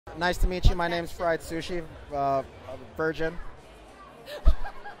Nice to meet you. My name's Fried Sushi, virgin.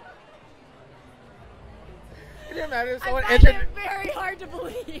 Can you imagine someone I find it very hard to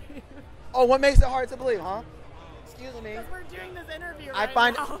believe. Oh, what makes it hard to believe, huh? Excuse me. Because we're doing this interview I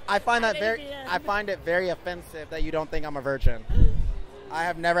find it very offensive that you don't think I'm a virgin. I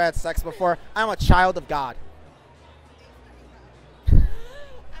have never had sex before. I'm a child of God. I'm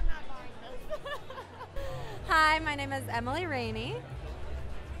not buying this. Hi, my name is Emily Rainey.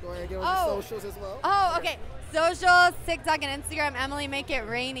 Go ahead and get on the socials as well. Oh, okay. Socials, TikTok and Instagram, Emily Make It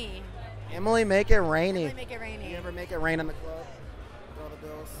Rainy. Emily, make it rainy. Emily Make It Rainy. You ever make it rain in the club? Throw the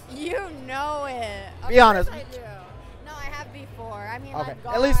bills. You know it. Be honest. I do. No, I have before. I mean, Okay, I've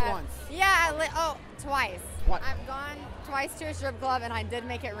gone, at least once. Yeah, twice. What? I've gone twice to a strip club and I did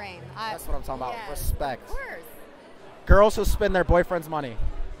make it rain. That's what I'm talking about. Yes, Respect. Of course. Girls who spend their boyfriend's money.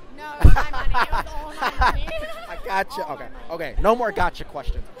 No, it was my money. It was all my money. I gotcha. All Okay. my money. Okay. No more gotcha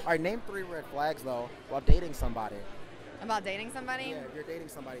questions. All right. Name 3 red flags though while dating somebody. About dating somebody? Yeah, if you're dating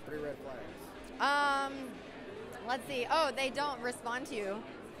somebody, 3 red flags. Let's see. Oh, they don't respond to you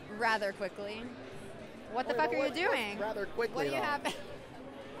rather quickly. What the fuck are you doing? Rather quickly. What do you though? have?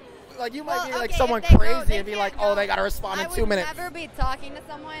 Like you might be like okay, someone if they crazy they and be can't like, oh, go- they gotta respond in 2 I would minutes. never be talking to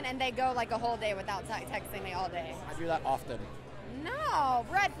someone and they go like a whole day without texting me all day. I do that often. No,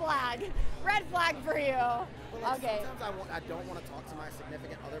 red flag. Red flag for you. But like, Okay. Sometimes I don't want to talk to my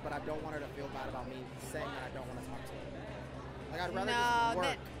significant other, but I don't want her to feel bad about me saying that I don't want to talk to her. Like I'd rather just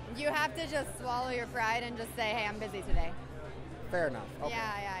work. You have to just swallow your pride and just say, hey, I'm busy today. Fair enough. Okay.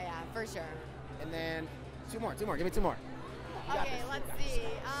 Yeah, for sure. And then 2 more. Give me 2 more. You got Okay, this. let's see.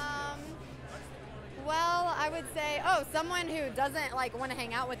 Well, I would say, someone who doesn't like want to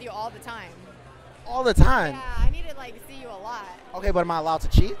hang out with you all the time. All the time. Yeah, I need to like see you a lot. Okay, but am I allowed to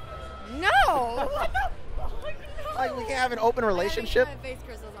cheat? No. What the fuck? No. Like we can't have an open relationship. My face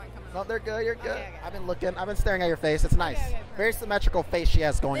crystals aren't coming. No, they're good. You're good. Okay. I've been staring at your face. It's nice. Okay, Very symmetrical face she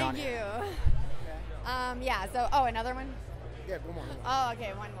has going on. Thank you. Okay. Yeah. So, another one. Yeah, one more. Oh,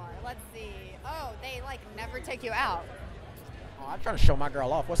 okay, one more. Let's see. Oh, they like never take you out. Oh, I'm trying to show my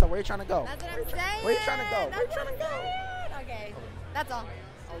girl off. What's up? Where you trying to go? That's what I'm saying. Where you trying to go? That's Where you what trying to I'm go? saying. Okay, that's all.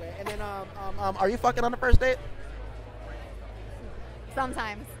 Okay, and then are you fucking on the first date?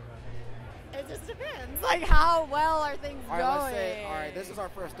 Sometimes. It just depends. Like, how well are things All going? right, let's say. All right, this is our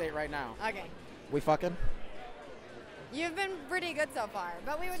first date right now. Okay. We fucking? You've been pretty good so far,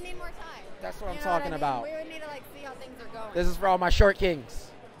 but we would need more time. That's what I'm You know talking I mean? about. We would need to like see how things are going. This is for all my short kings.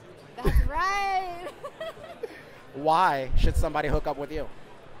 That's right. Why should somebody hook up with you?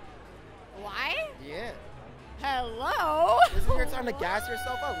 Why? Yeah. Hello. This is your time to gas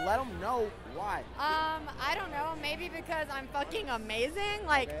yourself up. Let them know why. I don't know. Maybe because I'm fucking amazing.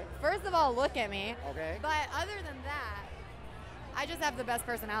 Like, Okay. first of all, look at me. Okay. But other than that, I just have the best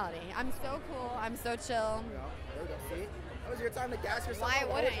personality. I'm so cool. I'm so chill. There we go. See? That was your time to gas yourself Why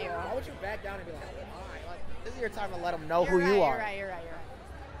up. wouldn't you? Why would you back down and be like, all right? Like, this is your time to let them know You're who right, you are. You're right.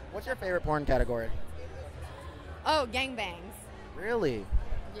 What's your favorite porn category? Oh, gangbangs. Really?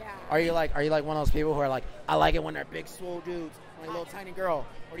 Yeah. Are you like one of those people who are like, I like it when they're big, swole dudes, like a little tiny girl?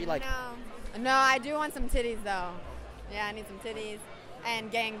 Or do you like? No, I do want some titties though. Yeah, I need some titties and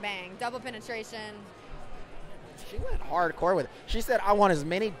gangbang, double penetration. She went hardcore with it. She said, I want as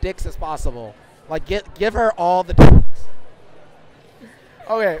many dicks as possible. Like, give her all the dicks.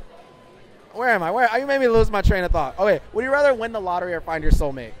 Okay. Where am I? You made me lose my train of thought. Okay. Would you rather win the lottery or find your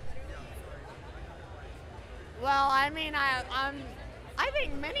soulmate? Well, I mean, I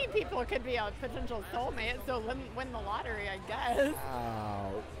think many people could be a potential soulmate, so win the lottery, I guess.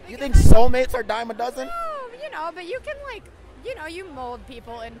 Oh. You think soulmates are dime a dozen? No, but you can you mold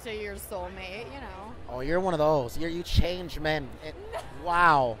people into your soulmate, Oh, you're one of those. You change men.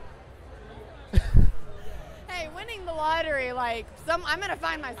 Wow. Hey, winning the lottery, I'm gonna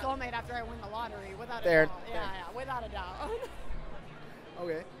find my soulmate after I win the lottery, without a Fair. doubt. Yeah, without a doubt.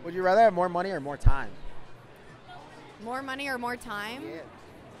 Okay. Would you rather have more money or more time? More money or more time? Yeah.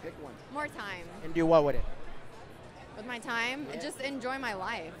 Pick one. More time. And do what with it? With my time, just enjoy my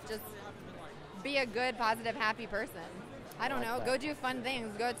life. Just be a good, positive, happy person. I don't know. Go do fun things.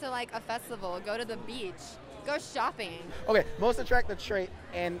 Go to a festival. Go to the beach. Go shopping. Okay. Most attractive trait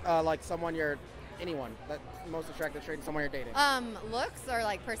and anyone. That most attractive trait in someone you're dating. Looks or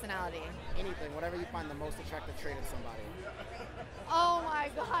personality? Anything. Whatever you find the most attractive trait in somebody. Oh my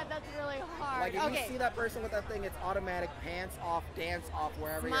God, that's really hard. Like if you see that person with that thing, it's automatic. Pants off, dance off,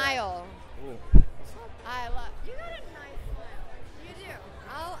 wherever Smile. you're at. Ooh. I love. You got a nice smile. You do.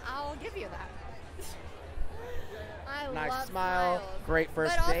 I'll give you that. I Nice love smile. smiles. Great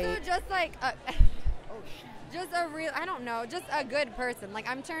first but date. also just Oh, shit. Just a real, I don't know, just a good person. Like,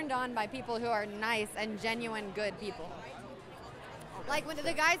 I'm turned on by people who are nice and genuine good people. Like, when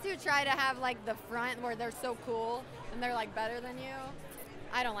the guys who try to have, like, the front where they're so cool and they're, like, better than you,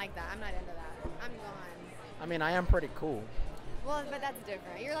 I don't like that. I'm not into that. I'm gone. I mean, I am pretty cool. Well, but that's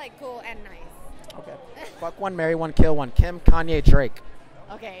different. You're, like, cool and nice. Okay. Fuck one, marry one, kill one. Kim, Kanye, Drake.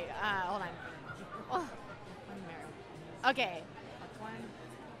 Okay, hold on. Oh, okay. Fuck one.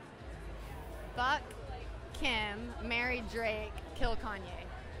 Fuck Kim, marry Drake, kill Kanye.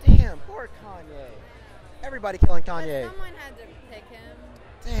 Damn, poor Kanye. Everybody killing Kanye. But someone had to pick him.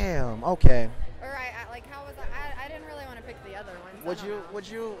 Damn. Okay. Or like, how was I didn't really want to pick the other ones. Would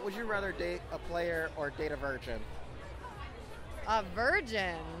you rather date a player or date a virgin? A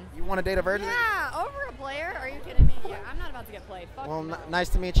virgin? You want to date a virgin? Yeah, over a player? Are you kidding me? Yeah, I'm not about to get played. Fuck Well, no. nice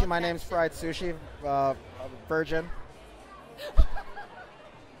to meet you. Fuck My that name's shit. Fried Sushi. Virgin.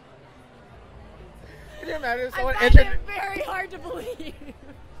 Can you imagine someone I find entered? it very hard to believe.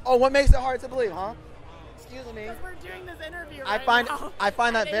 Oh, what makes it hard to believe, huh? Excuse me. Because we're doing this interview I right find now. I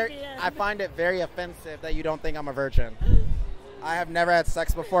find that at very 8 p.m. I find it very offensive that you don't think I'm a virgin. I have never had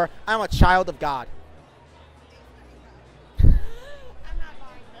sex before. I'm a child of God. I'm not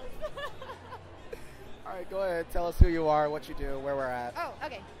buying this. All right, go ahead. Tell us who you are, what you do, where we're at. Oh,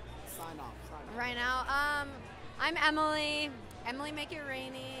 okay. Sign off. Right now, I'm Emily. Emily Make It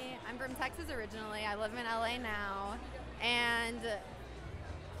Rainey. I'm from Texas originally. I live in LA now. And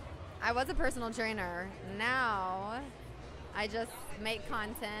I was a personal trainer. Now I just make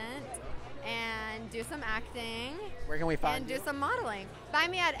content and do some acting. Where can we find and you? do some modeling.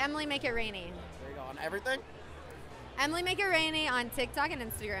 Find me at Emily Make It Rainey. There you go. On everything? Emily Make It Rainey on TikTok and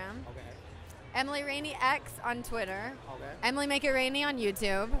Instagram. Okay. Emily Rainey X on Twitter. Okay. Emily Make It Rainey on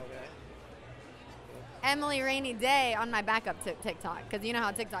YouTube. Okay. Emily Rainy Day on my backup TikTok, because you know how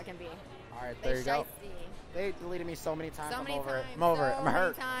TikTok can be. All right, there you go. Shiesty. They deleted me so many times. So many I'm over times. it. I'm over it. So I'm many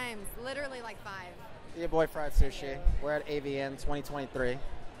hurt. times. Literally like 5. Your boy Fried Sushi. We're at AVN 2023.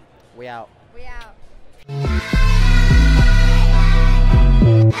 We out. We out.